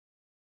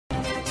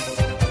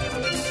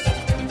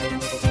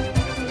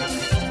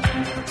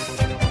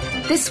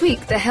This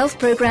week, the health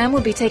programme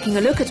will be taking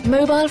a look at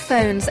mobile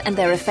phones and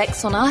their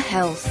effects on our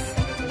health.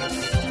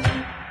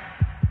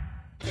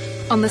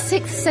 On the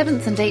 6th,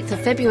 7th and 8th of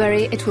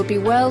February, it will be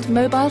World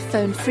Mobile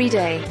Phone Free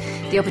Day,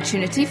 the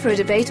opportunity for a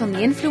debate on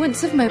the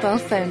influence of mobile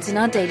phones in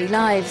our daily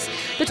lives,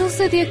 but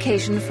also the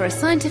occasion for a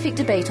scientific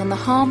debate on the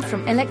harm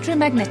from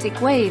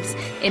electromagnetic waves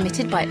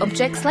emitted by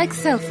objects like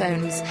cell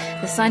phones.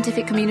 The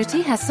scientific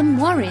community has some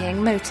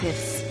worrying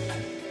motives.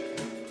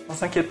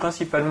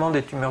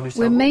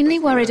 We're mainly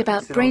worried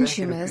about brain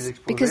tumours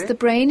because the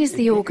brain is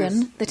the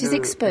organ that is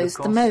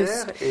exposed the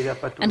most,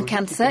 and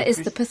cancer is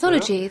the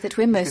pathology that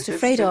we're most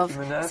afraid of,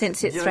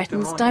 since it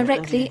threatens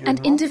directly and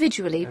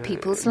individually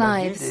people's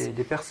lives.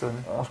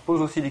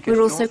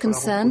 We're also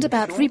concerned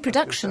about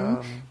reproduction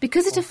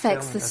because it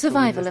affects the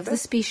survival of the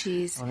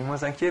species.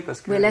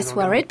 We're less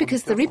worried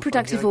because the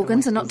reproductive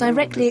organs are not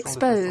directly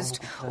exposed,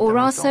 or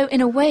are so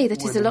in a way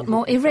that is a lot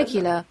more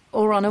irregular,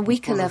 or on a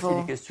weaker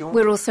level.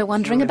 We're also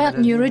wondering about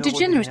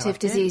neurodegenerative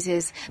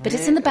diseases, but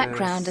it's in the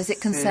background as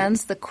it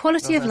concerns the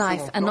quality of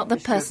life and not the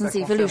person's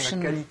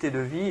evolution.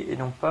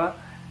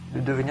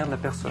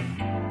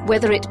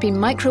 Whether it be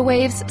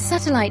microwaves,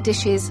 satellite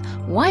dishes,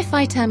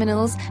 Wi-Fi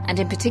terminals, and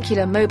in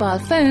particular mobile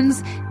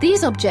phones,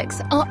 these objects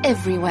are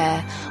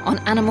everywhere. On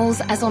animals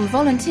as on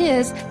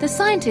volunteers, the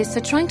scientists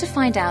are trying to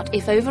find out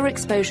if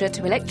overexposure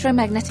to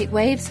electromagnetic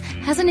waves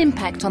has an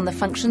impact on the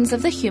functions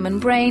of the human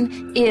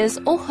brain, ears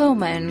or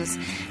hormones.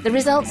 The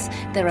results?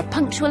 There are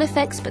punctual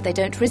effects, but they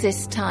don't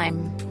resist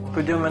time.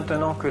 We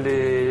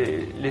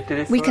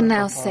can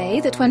now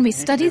say that when we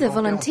study the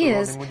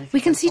volunteers,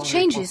 we can see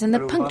changes in the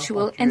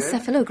punctual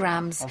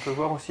encephalograms.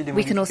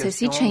 We can also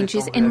see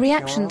changes in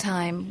reaction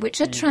time,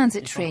 which are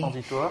transitory.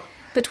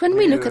 But when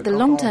we look at the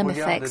long-term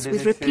effects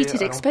with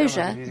repeated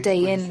exposure,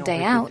 day in,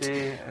 day out,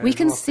 we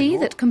can see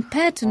that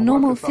compared to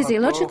normal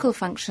physiological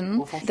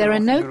function, there are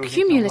no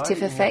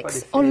cumulative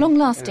effects or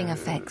long-lasting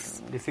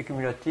effects.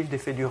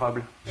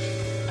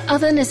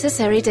 Other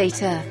necessary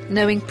data,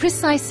 knowing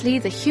precisely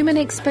the human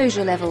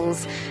exposure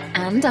levels,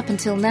 and up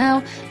until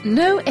now,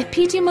 no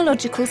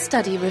epidemiological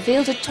study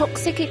revealed a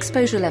toxic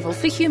exposure level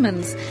for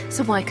humans,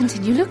 so why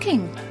continue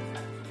looking?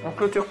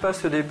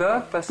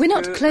 We're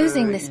not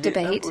closing this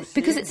debate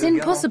because it's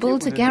impossible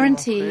to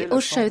guarantee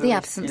or show the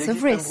absence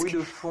of risk.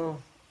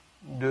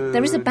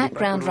 There is a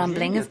background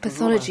rumbling of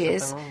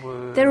pathologies.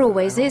 There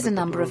always is a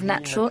number of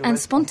natural and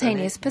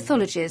spontaneous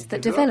pathologies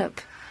that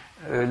develop.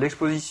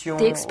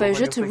 The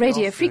exposure to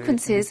radio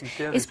frequencies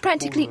is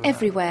practically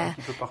everywhere,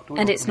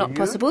 and it's not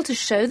possible to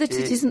show that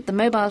it isn't the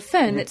mobile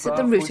phone that's at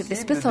the root of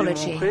this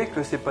pathology.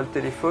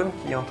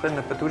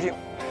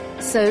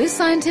 So,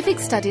 scientific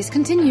studies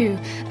continue.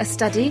 A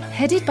study,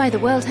 headed by the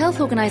World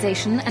Health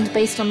Organization and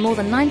based on more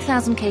than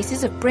 9,000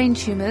 cases of brain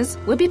tumours,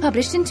 will be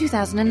published in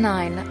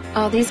 2009.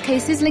 Are these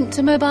cases linked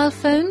to mobile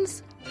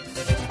phones?